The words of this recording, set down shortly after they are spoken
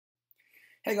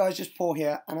Hey guys, just Paul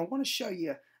here, and I want to show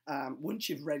you once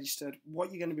you've registered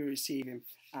what you're going to be receiving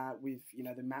with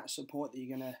the amount of support that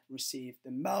you're going to receive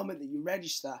the moment that you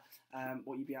register,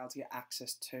 what you'll be able to get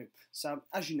access to. So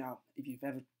as you know, if you've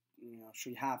ever, I'm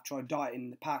sure you have tried dieting in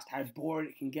the past, how boring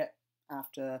it can get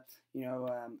after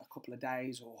a couple of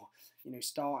days or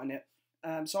starting it.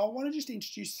 So I want to just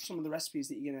introduce some of the recipes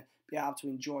that you're going to be able to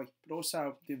enjoy, but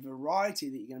also the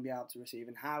variety that you're going to be able to receive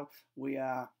and how we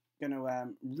are going to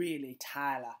really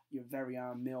tailor your very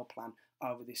own meal plan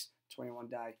over this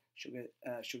 21-day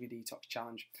sugar detox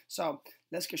challenge. So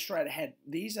let's go straight ahead.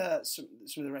 These are some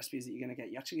of the recipes that you're going to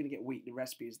get. You're actually going to get weekly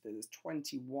recipes. There's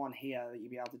 21 here that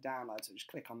you'll be able to download. So just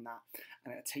click on that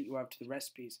and it'll take you over to the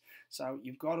recipes. So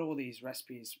you've got all these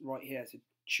recipes right here to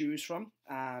choose from.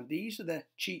 These are the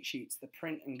cheat sheets, the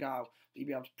print and go. You'll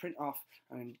be able to print off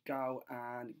and go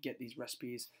and get these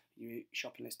recipes, your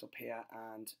shopping list up here,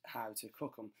 and how to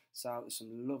cook them. So there's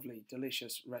some lovely,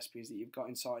 delicious recipes that you've got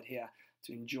inside here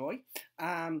to enjoy.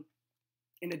 In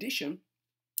addition,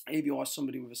 if you are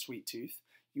somebody with a sweet tooth,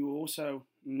 you also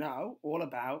know all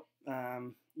about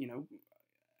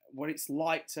what it's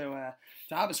like to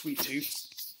have a sweet tooth,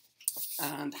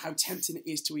 and how tempting it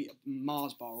is to eat a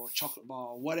Mars bar or a chocolate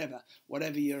bar or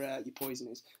whatever your poison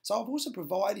is. So I've also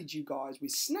provided you guys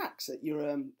with snacks that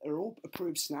are all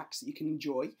approved snacks that you can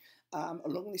enjoy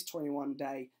along this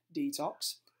 21-day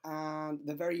detox, and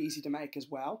they're very easy to make as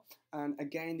well. And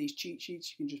again, these cheat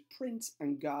sheets you can just print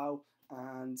and go,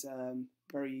 and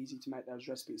very easy to make those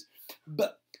recipes.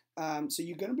 But so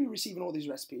you're going to be receiving all these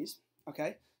recipes,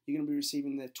 okay? You're going to be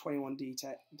receiving the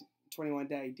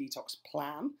 21-day detox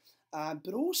plan.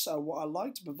 But also, what I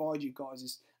like to provide you guys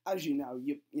is, as you know,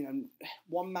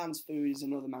 one man's food is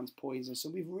another man's poison. So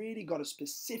we've really got to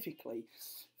specifically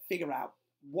figure out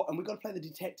what, and we've got to play the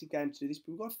detective game to do this,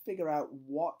 but we've got to figure out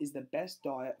what is the best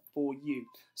diet for you.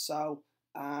 So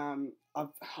I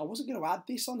wasn't going to add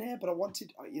this on here, but I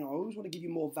wanted, I always want to give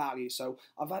you more value, so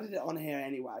I've added it on here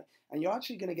anyway. And you're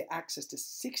actually going to get access to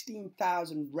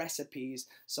 16,000 recipes.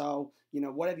 So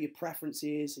whatever your preference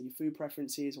is, or your food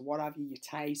preferences, or whatever your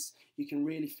taste, you can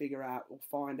really figure out or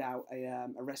find out a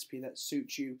recipe that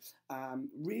suits you.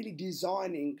 Really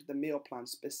designing the meal plan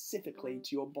specifically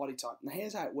to your body type. Now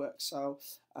here's how it works. So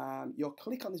you'll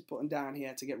click on this button down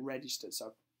here to get registered.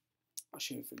 So I'll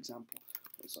show you, for example,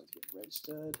 what it's like to get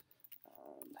registered.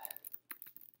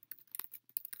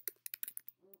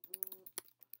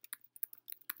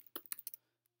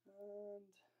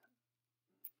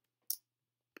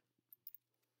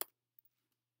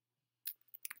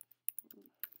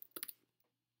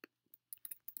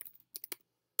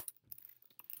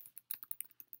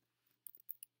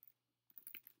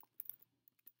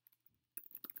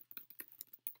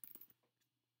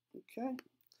 Okay,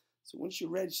 so once you're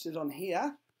registered on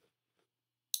here,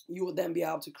 you will then be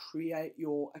able to create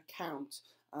your account.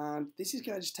 And this is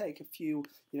going to just take a few,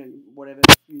 whatever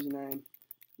username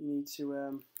you need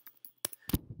to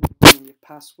put in your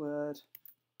password,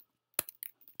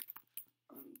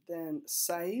 and then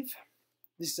save.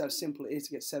 This is how simple it is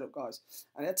to get set up, guys.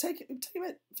 And it'll take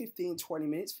about 15-20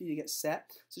 minutes for you to get set.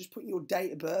 So just put in your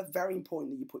date of birth. Very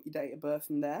important that you put your date of birth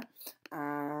in there,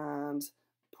 and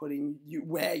put in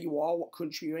where you are, what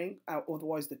country you're in.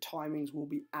 Otherwise, the timings will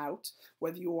be out.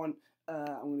 Whether you want,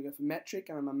 I'm going to go for metric,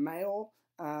 and I'm a male.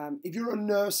 If you're a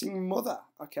nursing mother,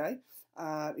 okay.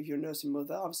 If you're a nursing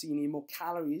mother, obviously you need more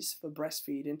calories for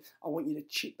breastfeeding. I want you to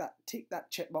tick that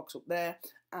checkbox up there,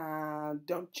 and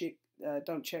don't check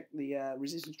the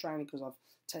resistance training, because I've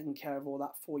taken care of all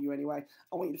that for you anyway.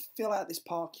 I want you to fill out this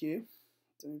PAR-Q.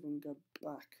 Don't even go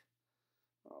back.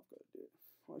 Oh, I've got to do it.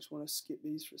 I just want to skip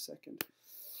these for a second.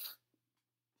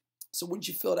 So once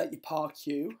you've filled out your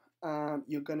PAR-Q,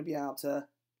 you're going to be able to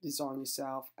design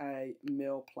yourself a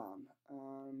meal plan.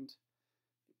 And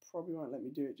it probably won't let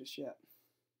me do it just yet,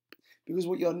 because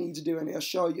what you'll need to do, and I'll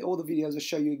show you, all the videos will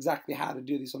show you exactly how to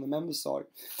do this on the members site,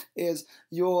 is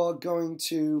you're going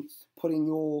to put in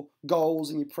your goals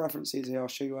and your preferences here. I'll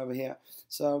show you over here.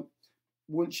 So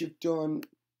once you've done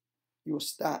your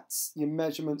stats, your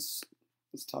measurements,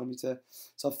 it's telling me to.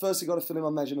 So first I've got to fill in my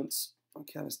measurements.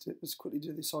 Okay, let's quickly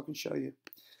do this so I can show you.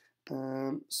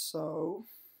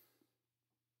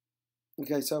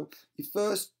 Okay, so you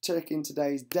first check in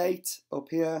today's date up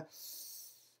here.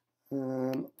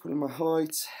 Put in my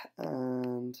height,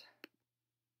 and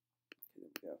there we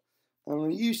go. I'm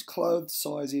going to use clothes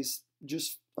sizes.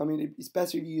 It's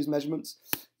better if you use measurements,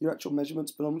 your actual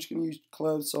measurements, but I'm just going to use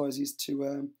clothes sizes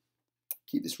to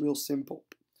keep this real simple.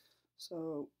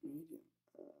 So medium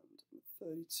and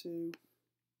 32.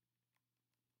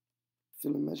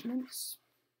 Fill in measurements.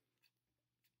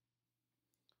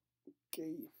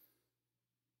 Okay.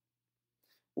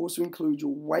 also include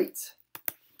your weight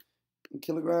in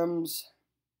kilograms,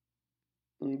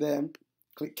 and then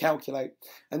click calculate.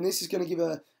 And this is going to give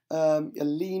a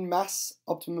lean mass,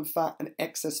 optimum fat, and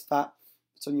excess fat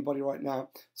that's on your body right now.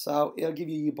 So it'll give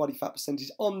you your body fat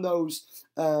percentage on those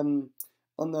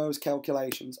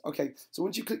calculations. Okay, so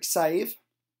once you click save,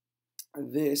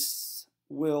 this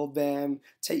will then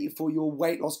take you for your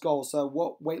weight loss goal. So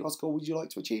what weight loss goal would you like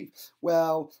to achieve?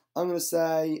 Well, I'm going to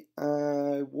say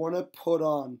I want to put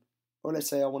on, or let's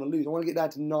say I want to lose. I want to get down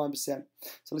to 9%.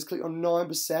 So let's click on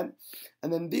 9.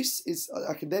 And then this is,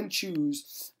 I can then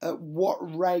choose at what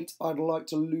rate I'd like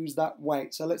to lose that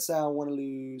weight. So let's say I want to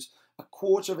lose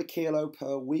 1/4 kilo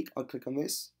per week. I'll click on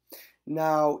this.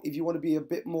 Now, if you want to be a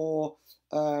bit more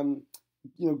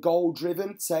goal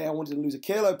driven, say I wanted to lose 1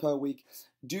 kilo per week,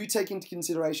 do take into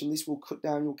consideration this will cut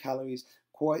down your calories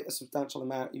quite a substantial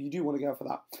amount if you do want to go for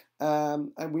that.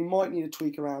 And we might need a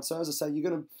tweak around. So as I say, you're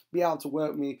going to be able to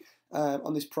work with me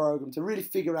on this program to really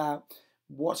figure out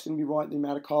what's going to be right, the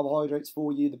amount of carbohydrates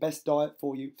for you, the best diet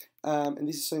for you. And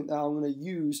this is something that I'm going to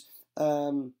use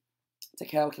to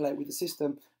calculate with the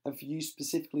system and for you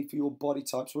specifically for your body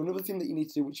type. So another thing that you need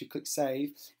to do once you click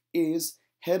save is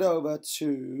head over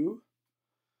to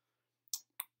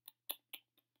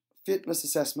fitness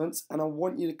assessments, and I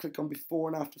want you to click on before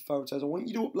and after photos. I want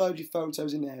you to upload your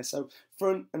photos in there, so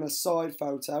front and a side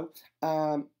photo,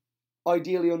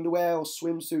 ideally underwear or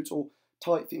swimsuits or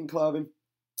tight fitting clothing,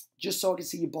 just so I can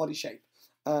see your body shape.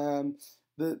 Doing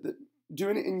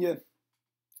it in your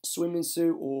swimming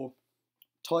suit or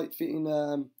tight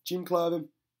fitting gym clothing,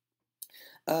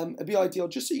 it'd be ideal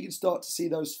just so you can start to see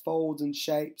those folds and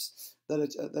shapes that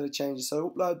are changing. So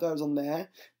upload those on there.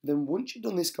 Then once you've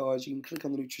done this, guys, you can click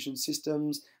on the nutrition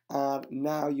systems, and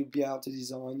now you'll be able to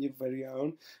design your very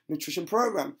own nutrition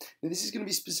program. Now this is going to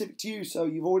be specific to you, so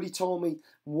you've already told me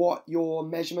what your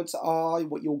measurements are,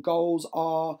 what your goals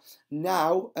are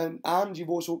now, and you've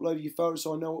also uploaded your photos,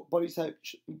 so I know what body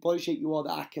shape you are,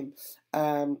 that I can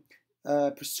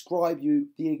prescribe you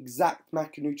the exact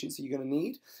macronutrients that you're going to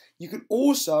need. You can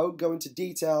also go into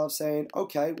detail of saying,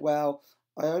 okay, well,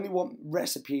 I only want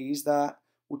recipes that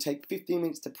will take 15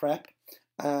 minutes to prep,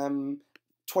 20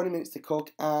 minutes to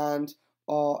cook, and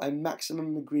are a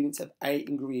maximum ingredients of 8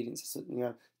 ingredients. So,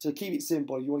 to keep it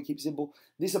simple, if you want to keep it simple,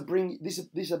 this will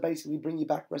basically bring you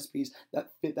back recipes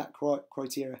that fit that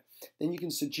criteria. Then you can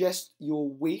suggest your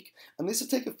week, and this will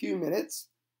take a few minutes.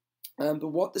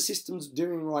 But what the system's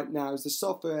doing right now is the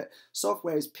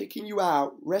software is picking you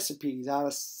out recipes out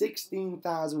of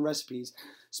 16,000 recipes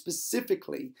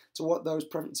specifically to what those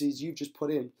preferences you've just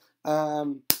put in.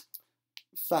 In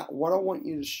fact, what I want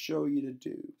you to show you to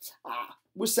do,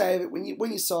 we'll save it when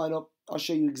you sign up. I'll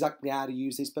show you exactly how to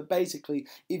use this. But basically,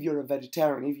 if you're a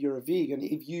vegetarian, if you're a vegan,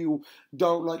 if you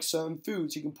don't like certain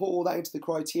foods, you can put all that into the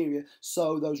criteria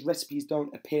so those recipes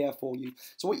don't appear for you.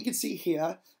 So what you can see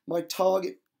here, my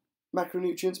target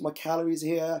macronutrients, my calories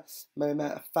here, my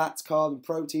amount of fats, carbs, and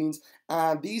proteins,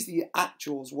 and these are the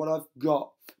actuals, what I've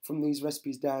got from these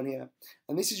recipes down here.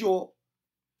 And this is your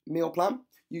meal plan.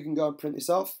 You can go and print this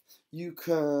off. You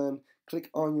can click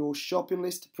on your shopping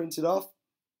list to print it off.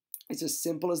 It's as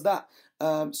simple as that.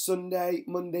 Sunday,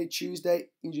 Monday, Tuesday,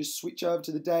 you just switch over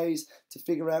to the days to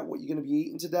figure out what you're going to be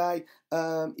eating today.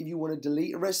 If you want to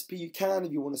delete a recipe, you can.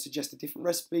 If you want to suggest a different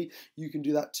recipe, you can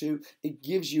do that too. It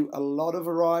gives you a lot of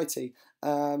variety.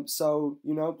 So,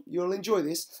 you'll enjoy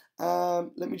this.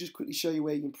 Let me just quickly show you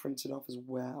where you can print it off as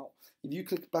well. If you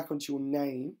click back onto your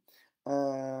name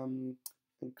and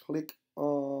click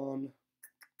on,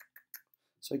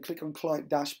 click on Client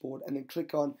Dashboard and then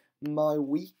click on My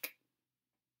Week,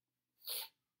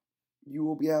 you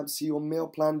will be able to see your meal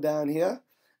plan down here,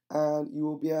 and you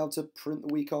will be able to print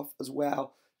the week off as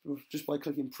well just by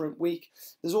clicking print week.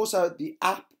 There's also the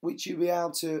app which you'll be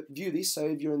able to view this. So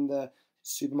if you're in the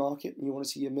supermarket and you want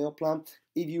to see your meal plan,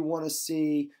 if you want to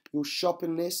see your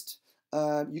shopping list,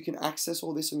 you can access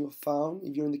all this on your phone.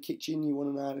 If you're in the kitchen, you want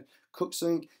to know how to cook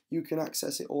something, you can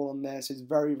access it all on there. So it's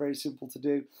very, very simple to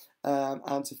do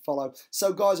and to follow.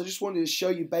 So guys, I just wanted to show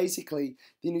you basically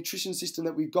the nutrition system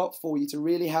that we've got for you to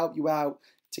really help you out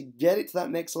to get it to that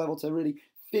next level, to really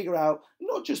figure out,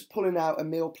 not just pulling out a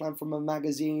meal plan from a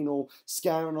magazine or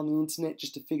scouring on the internet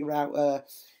just to figure out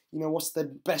what's the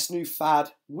best new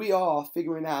fad. we are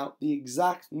figuring out the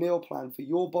exact meal plan for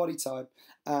your body type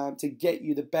to get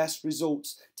you the best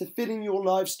results, to fit in your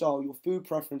lifestyle, your food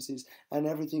preferences, and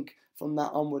everything from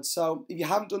that onwards. So if you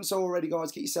haven't done so already,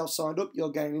 guys, get yourself signed up. You'll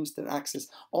gain instant access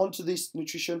onto this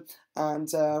nutrition, and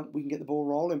we can get the ball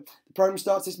rolling. The program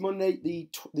starts this Monday, the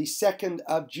 2nd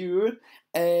of June.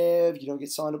 If you don't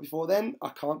get signed up before then, I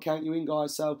can't count you in,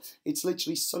 guys. So it's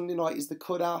literally Sunday night is the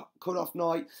cut-off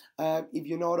night. If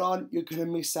you're not on, you're going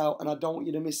to miss out, and I don't want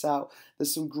you to miss out.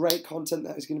 There's some great content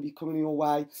that is going to be coming your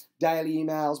way, daily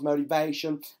emails,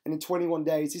 motivation, and in 21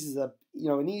 days, this is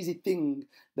an easy thing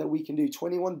that we can do.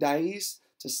 21 days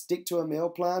to stick to a meal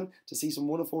plan, to see some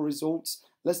wonderful results.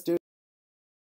 Let's do it.